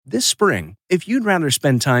This spring, if you'd rather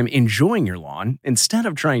spend time enjoying your lawn instead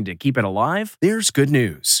of trying to keep it alive, there's good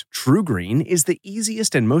news. TruGreen is the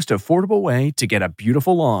easiest and most affordable way to get a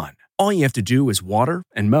beautiful lawn. All you have to do is water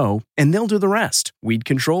and mow, and they'll do the rest. Weed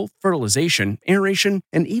control, fertilization, aeration,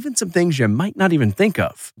 and even some things you might not even think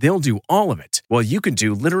of. They'll do all of it, while you can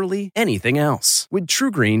do literally anything else. With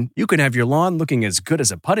TruGreen, you can have your lawn looking as good as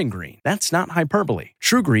a putting green. That's not hyperbole.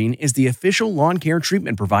 TruGreen is the official lawn care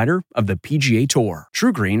treatment provider of the PGA Tour.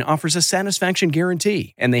 TruGreen offers a satisfaction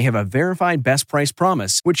guarantee, and they have a verified best price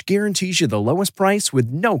promise, which guarantees you the lowest price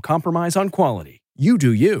with no compromise on quality. You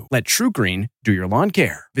do you. Let TruGreen do your lawn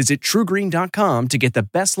care. Visit TruGreen.com to get the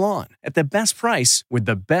best lawn at the best price with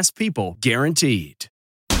the best people guaranteed.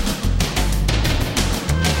 Fear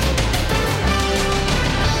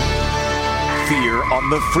on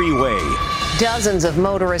the freeway. Dozens of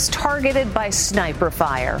motorists targeted by sniper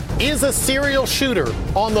fire. Is a serial shooter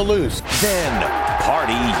on the loose? Then,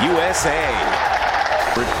 Party USA.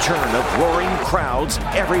 Return of roaring crowds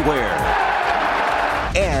everywhere.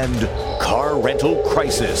 And car rental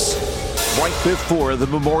crisis. Right before the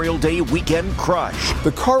Memorial Day weekend crush.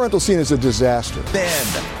 The car rental scene is a disaster. Then,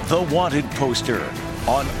 the wanted poster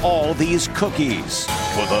on all these cookies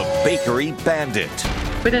for the bakery bandit.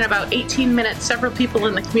 Within about 18 minutes, several people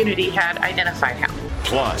in the community had identified him.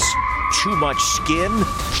 Plus, too much skin?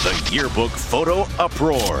 The yearbook photo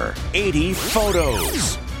uproar. 80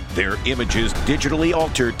 photos. Their images digitally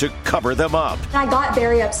altered to cover them up. I got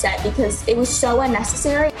very upset because it was so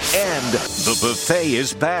unnecessary. And the buffet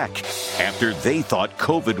is back after they thought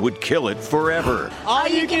COVID would kill it forever. All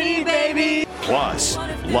you can eat, baby. Plus,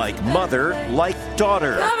 like mother, like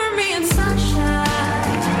daughter. Cover me in sunshine.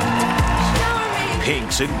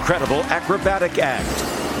 Pink's incredible acrobatic act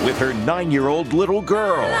with her 9-year-old little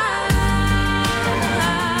girl.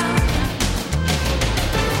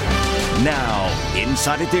 Now,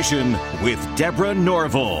 Inside Edition with Deborah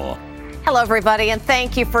Norville. Hello, everybody, and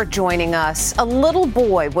thank you for joining us. A little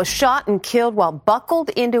boy was shot and killed while buckled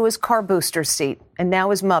into his car booster seat, and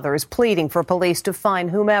now his mother is pleading for police to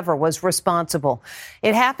find whomever was responsible.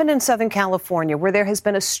 It happened in Southern California, where there has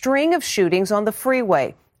been a string of shootings on the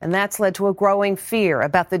freeway, and that's led to a growing fear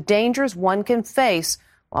about the dangers one can face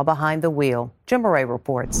while behind the wheel. Jim Murray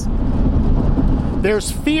reports.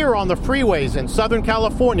 There's fear on the freeways in Southern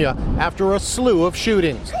California after a slew of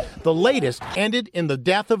shootings. The latest ended in the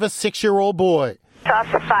death of a 6-year-old boy.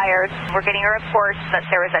 Shots fired. We're getting a report that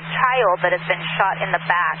there is a child that has been shot in the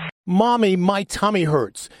back. Mommy, my tummy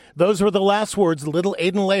hurts. Those were the last words little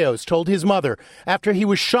Aiden Leos told his mother after he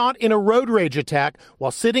was shot in a road rage attack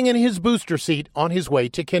while sitting in his booster seat on his way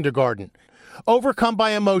to kindergarten. Overcome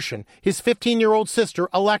by emotion, his 15-year-old sister,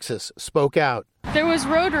 Alexis, spoke out. There was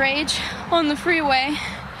road rage on the freeway,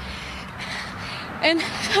 and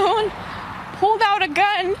someone pulled out a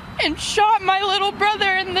gun and shot my little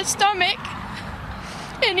brother in the stomach.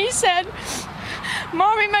 And he said,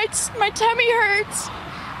 "Mommy, my tummy hurts."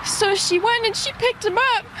 So she went and she picked him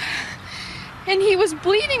up, and he was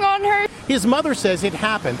bleeding on her. His mother says it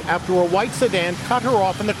happened after a white sedan cut her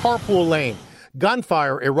off in the carpool lane.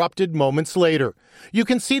 Gunfire erupted moments later. You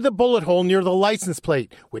can see the bullet hole near the license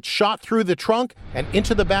plate, which shot through the trunk and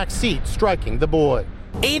into the back seat, striking the boy.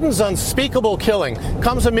 Aiden's unspeakable killing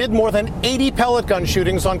comes amid more than 80 pellet gun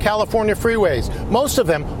shootings on California freeways, most of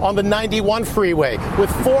them on the 91 freeway, with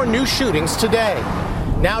 4 new shootings today.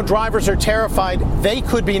 Now drivers are terrified they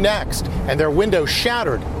could be next, and their windows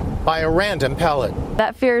shattered by a random pellet.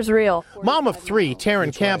 That fear is real. Mom of 3,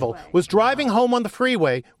 Taryn Campbell, was driving home on the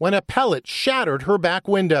freeway when a pellet shattered her back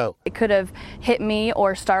window. It could have hit me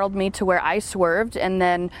or startled me to where I swerved, and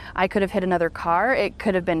then I could have hit another car. It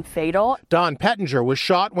could have been fatal. Don Pettinger was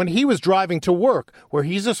shot when he was driving to work, where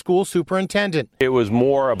he's a school superintendent. It was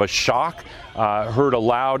more of a shock, heard a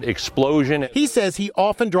loud explosion. He says he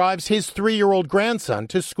often drives his 3-year-old grandson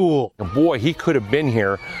to school. Boy, he could have been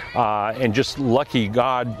here, and just lucky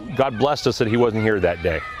God blessed us that he wasn't here that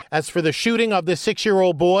day. As for the shooting of the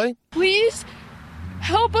 6-year-old boy, please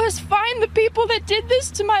help us find the people that did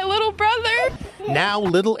this to my little brother. Now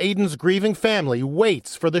little Aiden's grieving family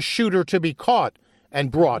waits for the shooter to be caught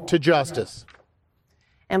and brought to justice.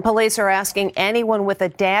 And police are asking anyone with a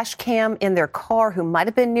dash cam in their car who might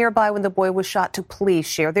have been nearby when the boy was shot to please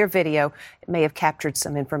share their video. It may have captured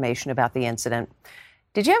some information about the incident.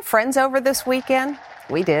 Did you have friends over this weekend?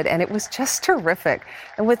 We did, and it was just terrific.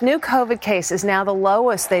 And with new COVID cases now the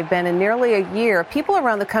lowest they've been in nearly a year, people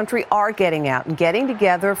around the country are getting out and getting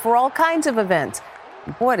together for all kinds of events.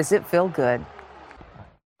 Boy, does it feel good.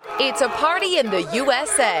 It's a party in the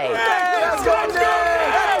USA.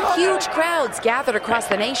 Huge crowds gathered across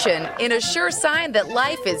the nation in a sure sign that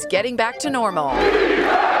life is getting back to normal.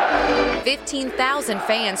 15,000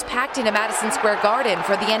 fans packed into Madison Square Garden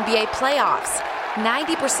for the NBA playoffs.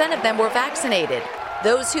 90% of them were vaccinated.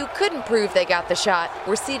 Those who couldn't prove they got the shot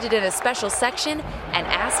were seated in a special section and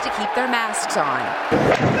asked to keep their masks on.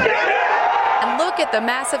 And look at the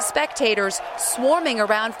massive spectators swarming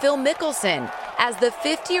around Phil Mickelson as the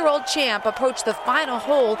 50-year-old champ approached the final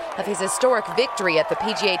hole of his historic victory at the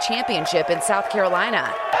PGA Championship in South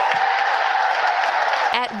Carolina.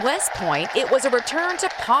 At West Point, it was a return to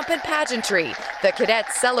pomp and pageantry, the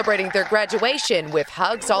cadets celebrating their graduation with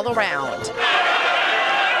hugs all around.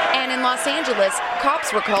 And in Los Angeles,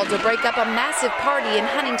 cops were called to break up a massive party in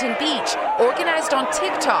Huntington Beach, organized on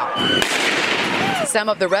TikTok. Some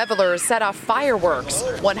of the revelers set off fireworks.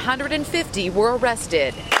 150 were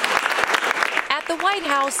arrested. At the White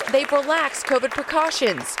House, they've relaxed COVID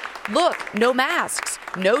precautions. Look, no masks,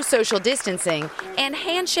 no social distancing, and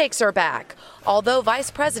handshakes are back. Although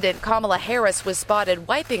Vice President Kamala Harris was spotted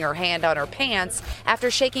wiping her hand on her pants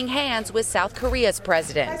after shaking hands with South Korea's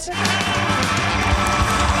president.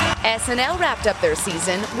 SNL wrapped up their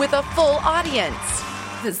season with a full audience.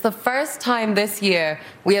 It's the first time this year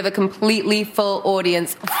we have a completely full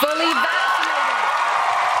audience, fully vaccinated.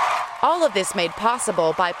 All of this made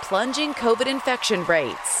possible by plunging COVID infection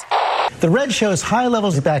rates. The red shows high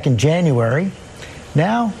levels back in January.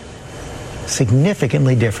 Now,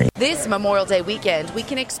 significantly different. This Memorial Day weekend, we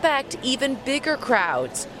can expect even bigger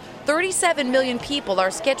crowds. 37 million people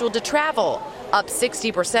are scheduled to travel, up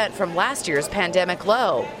 60% from last year's pandemic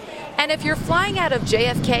low. And if you're flying out of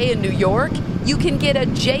JFK in New York, you can get a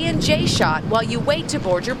J&J shot while you wait to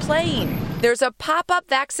board your plane. There's a pop-up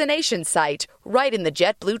vaccination site right in the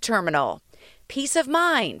JetBlue terminal. Peace of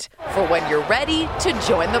mind for when you're ready to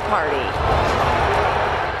join the party.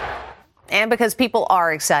 And because people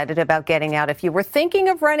are excited about getting out, if you were thinking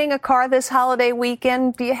of renting a car this holiday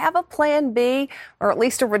weekend, do you have a plan B or at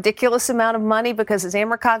least a ridiculous amount of money? Because as Ann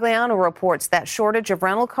Mercogliano reports, that shortage of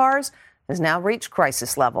rental cars has now reached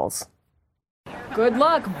crisis levels. Good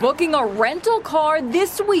luck booking a rental car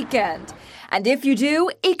this weekend. And if you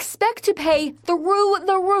do, expect to pay through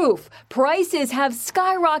the roof. Prices have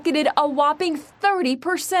skyrocketed a whopping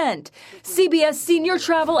 30%. CBS senior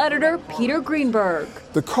travel editor Peter Greenberg.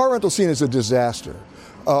 The car rental scene is a disaster.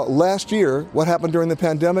 Last year, what happened during the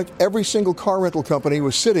pandemic? Every single car rental company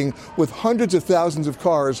was sitting with hundreds of thousands of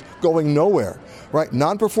cars going nowhere, right?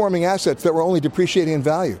 Non-performing assets that were only depreciating in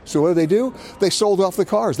value. So what do? They sold off the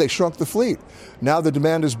cars. They shrunk the fleet. Now the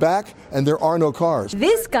demand is back and there are no cars.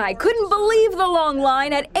 This guy couldn't believe the long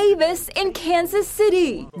line at Avis in Kansas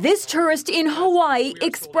City. This tourist in Hawaii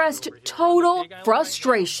expressed total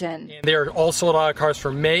frustration. There are also a lot of cars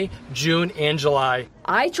for May, June, and July.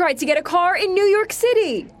 I tried to get a car in New York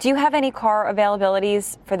City. Do you have any car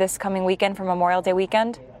availabilities for this coming weekend, for Memorial Day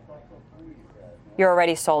weekend? You're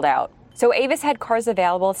already sold out. So Avis had cars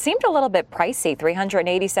available. It seemed a little bit pricey,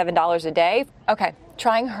 $387 a day. Okay,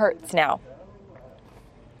 trying Hertz now.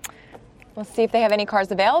 Let's see if they have any cars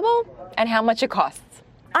available and how much it costs.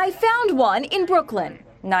 I found one in Brooklyn.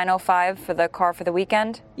 $905 for the car for the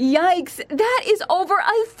weekend? Yikes, that is over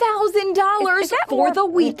 $1,000 for the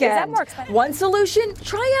weekend. Is that more expensive? One solution,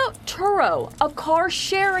 try out Turo, a car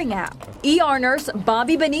sharing app. ER nurse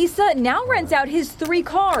Bobby Benissa now rents out his 3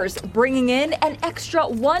 cars, bringing in an extra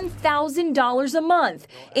 $1,000 a month,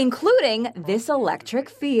 including this electric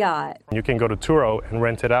Fiat. You can go to Turo and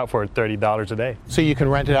rent it out for $30 a day. So you can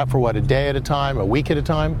rent it out for what, a day at a time, a week at a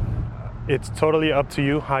time? It's totally up to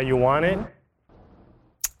you how you want it.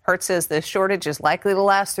 Hertz says the shortage is likely to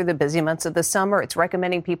last through the busy months of the summer. It's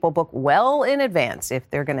recommending people book well in advance if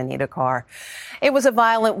they're going to need a car. It was a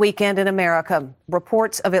violent weekend in America.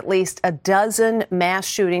 Reports of at least a dozen mass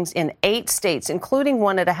shootings in 8 states, including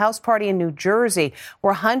one at a house party in New Jersey,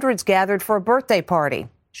 where hundreds gathered for a birthday party.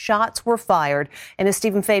 Shots were fired, and as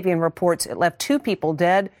Stephen Fabian reports, it left 2 people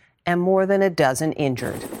dead and more than a dozen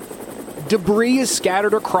injured. Debris is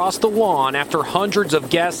scattered across the lawn after hundreds of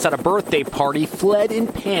guests at a birthday party fled in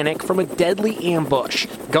panic from a deadly ambush.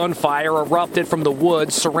 Gunfire erupted from the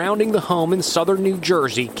woods surrounding the home in southern New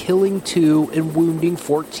Jersey, killing 2 and wounding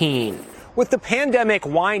 14. With the pandemic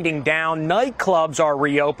winding down, nightclubs are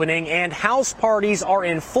reopening and house parties are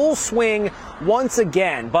in full swing once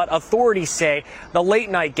again. But authorities say the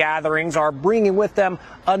late-night gatherings are bringing with them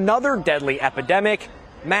another deadly epidemic,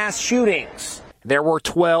 mass shootings. There were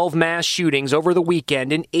 12 mass shootings over the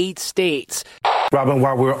weekend in 8 states. Robin,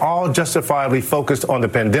 while we're all justifiably focused on the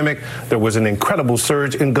pandemic, there was an incredible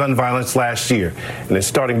surge in gun violence last year, and it's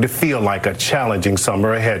starting to feel like a challenging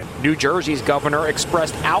summer ahead. New Jersey's governor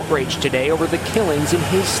expressed outrage today over the killings in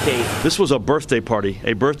his state. This was a birthday party.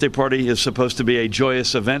 A birthday party is supposed to be a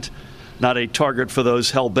joyous event. not a target for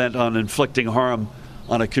those hell-bent on inflicting harm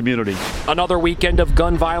on a community. Another weekend of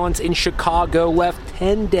gun violence in Chicago left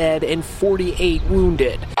 10 dead and 48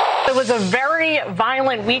 wounded. It was a very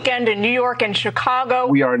violent weekend in New York and Chicago.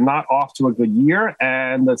 We are not off to a good year,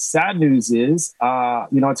 and the sad news is,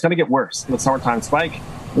 it's going to get worse. The summertime spike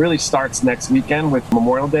really starts next weekend with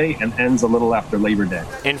Memorial Day and ends a little after Labor Day.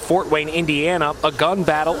 In Fort Wayne, Indiana, a gun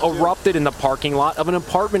battle erupted in the parking lot of an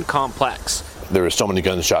apartment complex. There were so many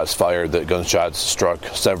gunshots fired that gunshots struck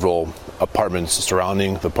several apartments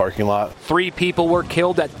surrounding the parking lot. 3 people were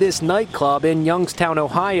killed at this nightclub in Youngstown,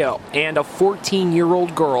 Ohio, and a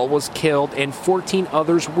 14-year-old girl was killed and 14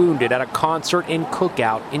 others wounded at a concert and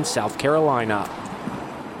cookout in South Carolina.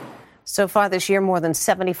 So far this year, more than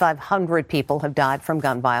 7,500 people have died from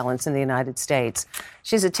gun violence in the United States.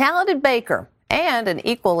 She's a talented baker and an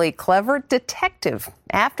equally clever detective.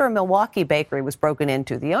 After a Milwaukee bakery was broken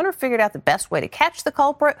into, the owner figured out the best way to catch the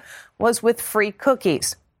culprit was with free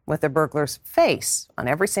cookies, with the burglar's face on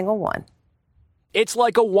every single one. It's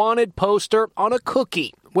like a wanted poster on a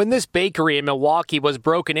cookie. When this bakery in Milwaukee was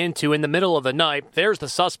broken into in the middle of the night, there's the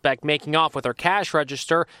suspect making off with her cash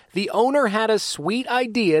register. The owner had a sweet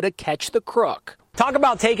idea to catch the crook. Talk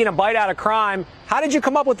about taking a bite out of crime. How did you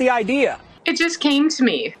come up with the idea? It just came to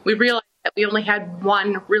me. We realized that we only had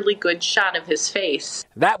one really good shot of his face.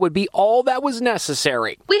 That would be all that was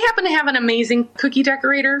necessary. We happen to have an amazing cookie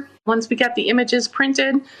decorator. Once we got the images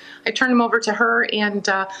printed, I turned them over to her, and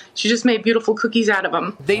she just made beautiful cookies out of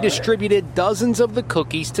them. They distributed dozens of the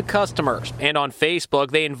cookies to customers, and on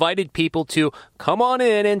Facebook, they invited people to come on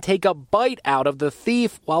in and take a bite out of the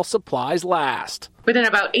thief while supplies last. Within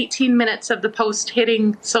about 18 minutes of the post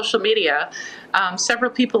hitting social media,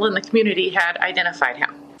 several people in the community had identified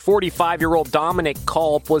him. 45-year-old Dominic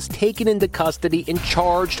Culp was taken into custody and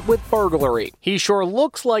charged with burglary. He sure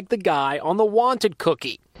looks like the guy on the wanted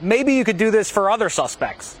cookie. Maybe you could do this for other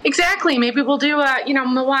suspects. Exactly. Maybe we'll do,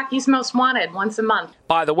 Milwaukee's Most Wanted once a month.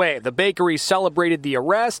 By the way, the bakery celebrated the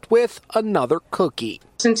arrest with another cookie.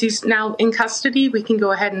 Since he's now in custody, we can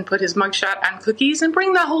go ahead and put his mugshot on cookies and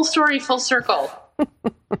bring the whole story full circle.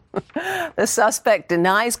 The suspect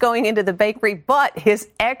denies going into the bakery, but his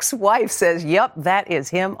ex-wife says, yep, that is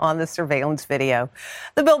him on the surveillance video.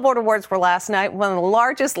 The Billboard Awards were last night, one of the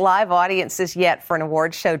largest live audiences yet for an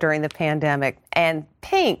awards show during the pandemic. And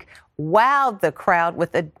Pink wowed the crowd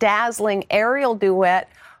with a dazzling aerial duet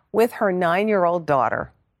with her 9-year-old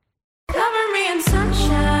daughter. Cover me in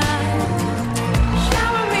sunshine.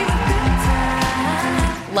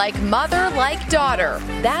 Like mother, like daughter.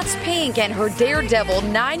 That's Pink and her daredevil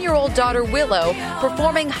 9-year-old daughter Willow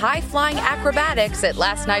performing high-flying acrobatics at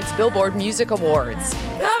last night's Billboard Music Awards.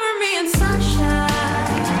 Cover me in sunshine.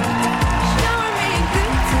 Shower me in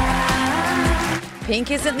good time.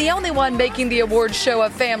 Pink isn't the only one making the awards show a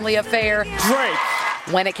family affair. Drake.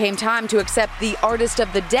 When it came time to accept the Artist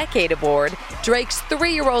of the Decade award, Drake's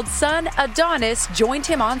 3-year-old son, Adonis, joined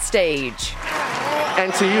him on stage.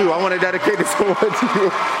 And to you, I want to dedicate this award to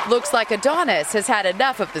you. Looks like Adonis has had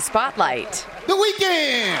enough of the spotlight. The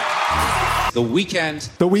Weeknd! The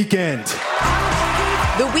Weeknd. The Weeknd.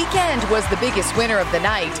 The Weeknd was the biggest winner of the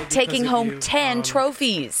night, taking home 10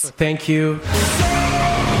 trophies. Thank you.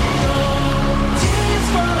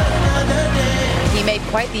 He made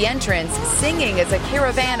quite the entrance, singing as a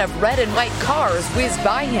caravan of red and white cars whizzed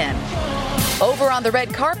by him. Over on the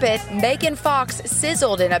red carpet, Megan Fox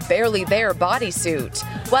sizzled in a barely there bodysuit,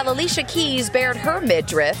 while Alicia Keys bared her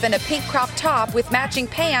midriff in a pink crop top with matching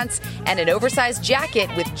pants and an oversized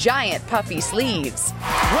jacket with giant puffy sleeves.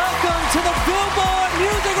 Welcome to the Billboard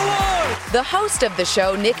Music Awards! The host of the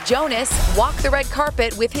show, Nick Jonas, walked the red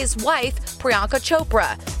carpet with his wife, Priyanka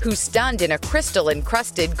Chopra, who stunned in a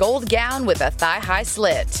crystal-encrusted gold gown with a thigh-high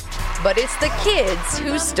slit. But it's the kids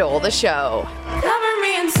who stole the show. Cover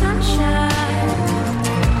me in sunshine.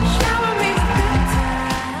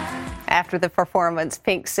 After the performance,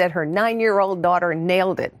 Pink said her 9-year-old daughter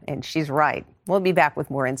nailed it, and she's right. We'll be back with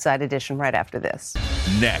more Inside Edition right after this.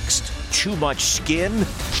 Next, too much skin?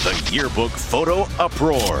 The yearbook photo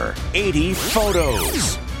uproar. 80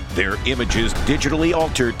 photos. Their images digitally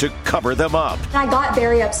altered to cover them up. I got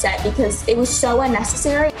very upset because it was so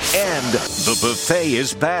unnecessary. And the buffet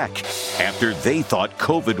is back after they thought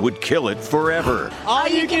COVID would kill it forever. All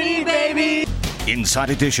you can eat, baby! Inside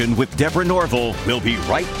Edition with Deborah Norville. We'll be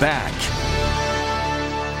right back.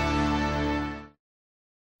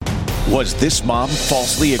 Was this mom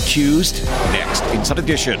falsely accused? Next, Inside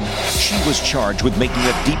Edition. She was charged with making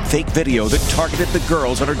a deep fake video that targeted the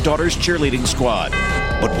girls on her daughter's cheerleading squad.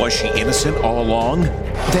 But was she innocent all along?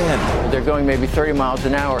 Then, they're going maybe 30 miles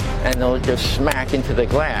an hour and they'll just smack into the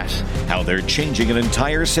glass. how they're changing an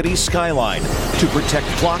entire city's skyline to protect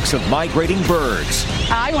flocks of migrating birds.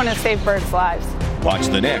 I want to save birds' lives. Watch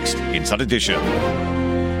the next Inside Edition.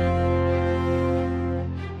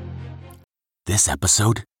 This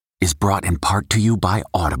episode is brought in part to you by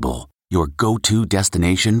Audible, your go-to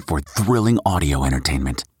destination for thrilling audio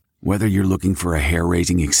entertainment. Whether you're looking for a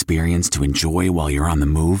hair-raising experience to enjoy while you're on the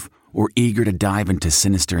move or eager to dive into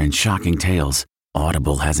sinister and shocking tales,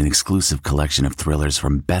 Audible has an exclusive collection of thrillers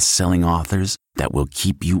from best-selling authors that will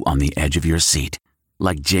keep you on the edge of your seat.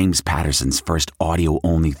 Like James Patterson's first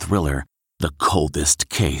audio-only thriller, The Coldest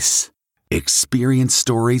Case. Experience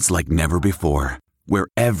stories like never before, where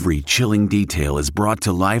every chilling detail is brought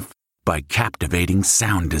to life by captivating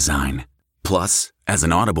sound design. Plus, as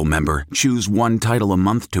an Audible member, choose one title a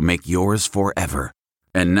month to make yours forever.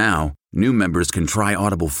 And now, new members can try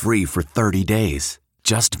Audible free for 30 days.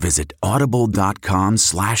 Just visit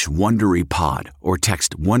audible.com/WonderyPod or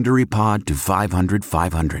text WonderyPod to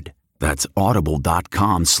 500-500. That's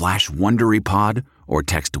audible.com/WonderyPod or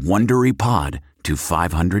text WonderyPod to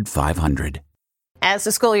 500-500. As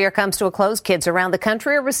the school year comes to a close, kids around the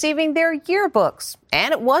country are receiving their yearbooks.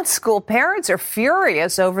 And at one school, parents are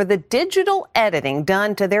furious over the digital editing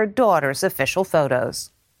done to their daughters' official photos.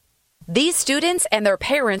 These students and their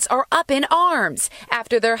parents are up in arms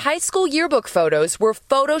after their high school yearbook photos were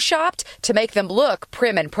photoshopped to make them look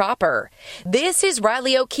prim and proper. This is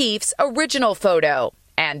Riley O'Keefe's original photo.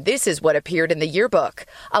 And this is what appeared in the yearbook.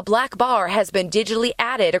 A black bar has been digitally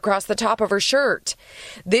added across the top of her shirt.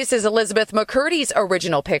 This is Elizabeth McCurdy's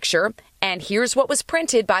original picture, and here's what was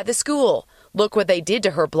printed by the school. Look what they did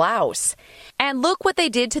to her blouse. And look what they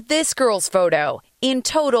did to this girl's photo. In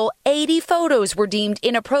total, 80 photos were deemed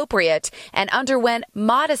inappropriate and underwent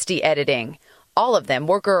modesty editing. All of them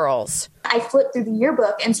were girls. I flipped through the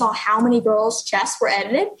yearbook and saw how many girls' chests were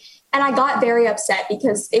edited. And I got very upset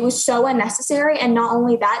because it was so unnecessary. And not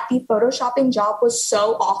only that, the photoshopping job was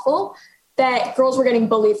so awful that girls were getting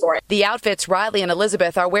bullied for it. The outfits Riley and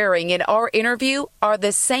Elizabeth are wearing in our interview are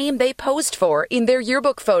the same they posed for in their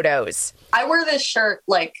yearbook photos. I wear this shirt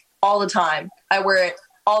like all the time. I wear it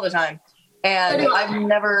all the time. And I've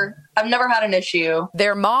never had an issue.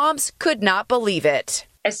 Their moms could not believe it.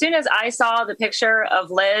 As soon as I saw the picture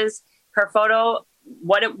of Liz, her photo,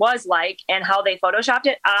 what it was like and how they photoshopped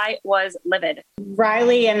it, I was livid.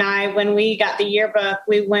 Riley and I, when we got the yearbook,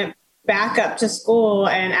 we went back up to school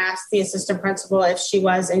and asked the assistant principal if she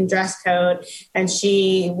was in dress code, and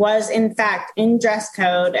she was in fact in dress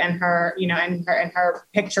code, and her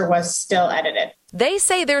picture was still edited. They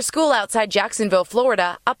say their school outside Jacksonville,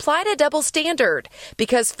 Florida, applied a double standard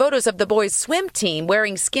because photos of the boys' swim team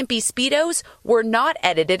wearing skimpy Speedos were not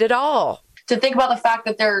edited at all. To think about the fact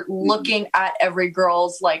that they're looking at every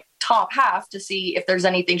girl's like top half to see if there's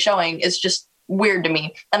anything showing is just weird to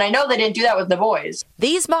me. And I know they didn't do that with the boys.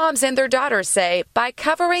 These moms and their daughters say by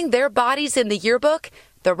covering their bodies in the yearbook,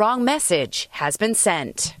 the wrong message has been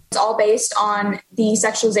sent. It's all based on the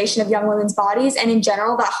sexualization of young women's bodies. And in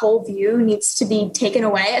general, that whole view needs to be taken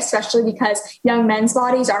away, especially because young men's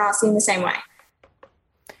bodies are not seen the same way.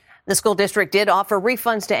 The school district did offer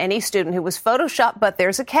refunds to any student who was photoshopped, but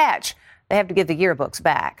there's a catch. They have to give the yearbooks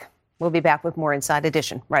back. We'll be back with more Inside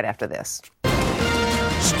Edition right after this.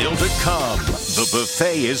 Still to come, the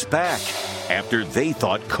buffet is back after they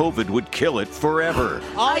thought COVID would kill it forever.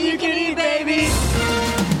 All you can eat, baby.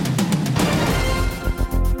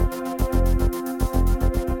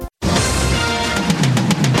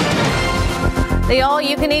 The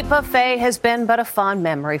all-you-can-eat buffet has been but a fond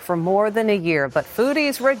memory for more than a year, but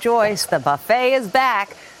foodies rejoice. The buffet is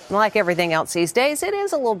back. And like everything else these days, it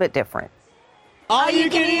is a little bit different. All you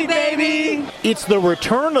can eat, baby. It's the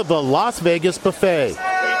return of the Las Vegas buffet.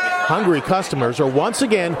 Hungry customers are once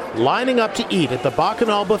again lining up to eat at the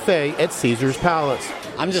Bacchanal Buffet at Caesars Palace.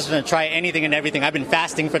 I'm just going to try anything and everything. I've been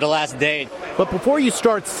fasting for the last day. But before you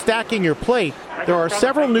start stacking your plate, there are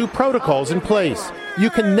several new protocols in place. You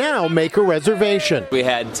can now make a reservation. We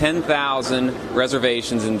had 10,000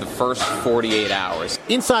 reservations in the first 48 hours.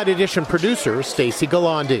 Inside Edition producer Stacey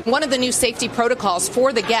Galandi. One of the new safety protocols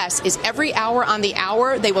for the guests is every hour on the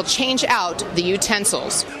hour, they will change out the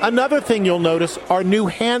utensils. Another thing you'll notice are new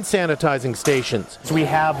hand sanitizing stations. So we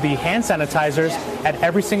have the hand sanitizers at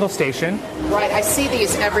every single station. Right, I see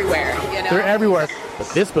these everywhere. They're everywhere. But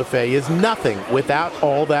this buffet is nothing without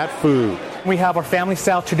all that food. We have our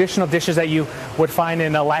family-style traditional dishes that you would find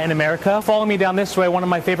in Latin America. Follow me down this way. One of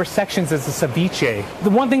my favorite sections is the ceviche. The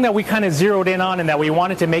one thing that we kind of zeroed in on and that we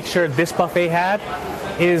wanted to make sure this buffet had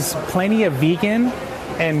is plenty of vegan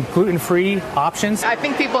and gluten-free options. I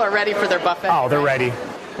think people are ready for their buffet. Oh, they're ready.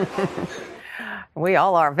 We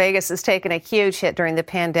all are. Vegas has taken a huge hit during the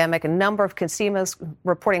pandemic. A number of casinos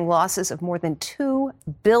reporting losses of more than $2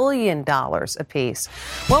 billion apiece.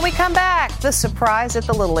 When we come back, the surprise at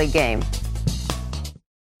the Little League game.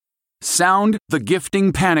 Sound the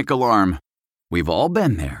gifting panic alarm. We've all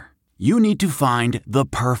been there. You need to find the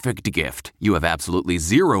perfect gift. You have absolutely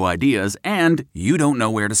zero ideas and you don't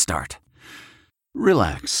know where to start.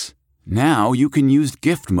 Relax. Now you can use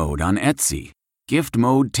gift mode on Etsy. Gift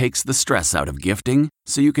mode takes the stress out of gifting,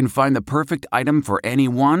 so you can find the perfect item for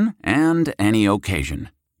anyone and any occasion.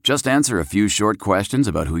 Just answer a few short questions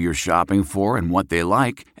about who you're shopping for and what they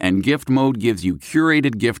like, and gift mode gives you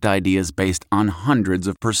curated gift ideas based on hundreds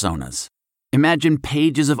of personas. Imagine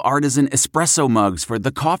pages of artisan espresso mugs for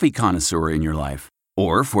the coffee connoisseur in your life.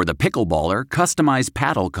 Or for the pickleballer, customized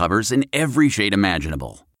paddle covers in every shade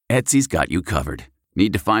imaginable. Etsy's got you covered.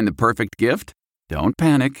 Need to find the perfect gift? Don't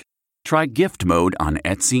panic. Try gift mode on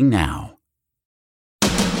Etsy now.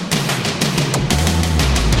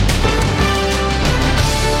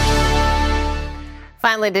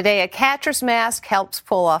 Finally today, a catcher's mask helps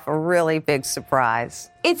pull off a really big surprise.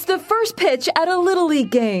 It's the first pitch at a Little League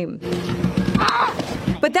game.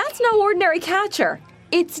 But that's no ordinary catcher.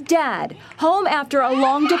 It's Dad, home after a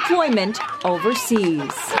long deployment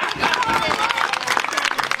overseas.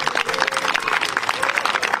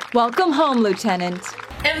 Welcome home, Lieutenant.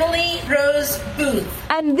 Emily Rose Booth.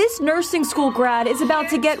 And this nursing school grad is about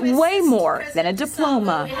to get way more than a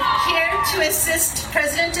diploma. Here to assist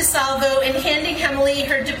President DeSalvo in handing Emily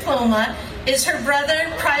her diploma is her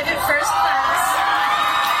brother, Private First Class.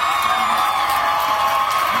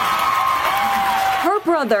 Her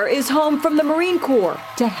brother is home from the Marine Corps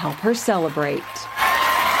to help her celebrate.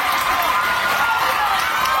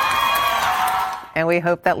 And we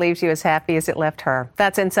hope that leaves you as happy as it left her.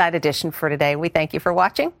 That's Inside Edition for today. We thank you for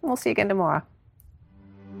watching. We'll see you again tomorrow.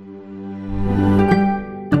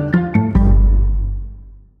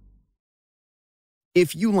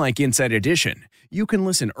 If you like Inside Edition, you can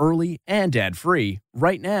listen early and ad-free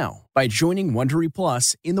right now by joining Wondery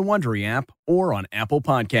Plus in the Wondery app or on Apple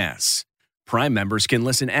Podcasts. Prime members can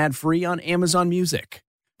listen ad-free on Amazon Music.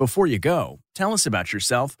 Before you go, tell us about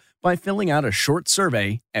yourself by filling out a short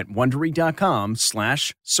survey at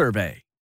Wondery.com/survey.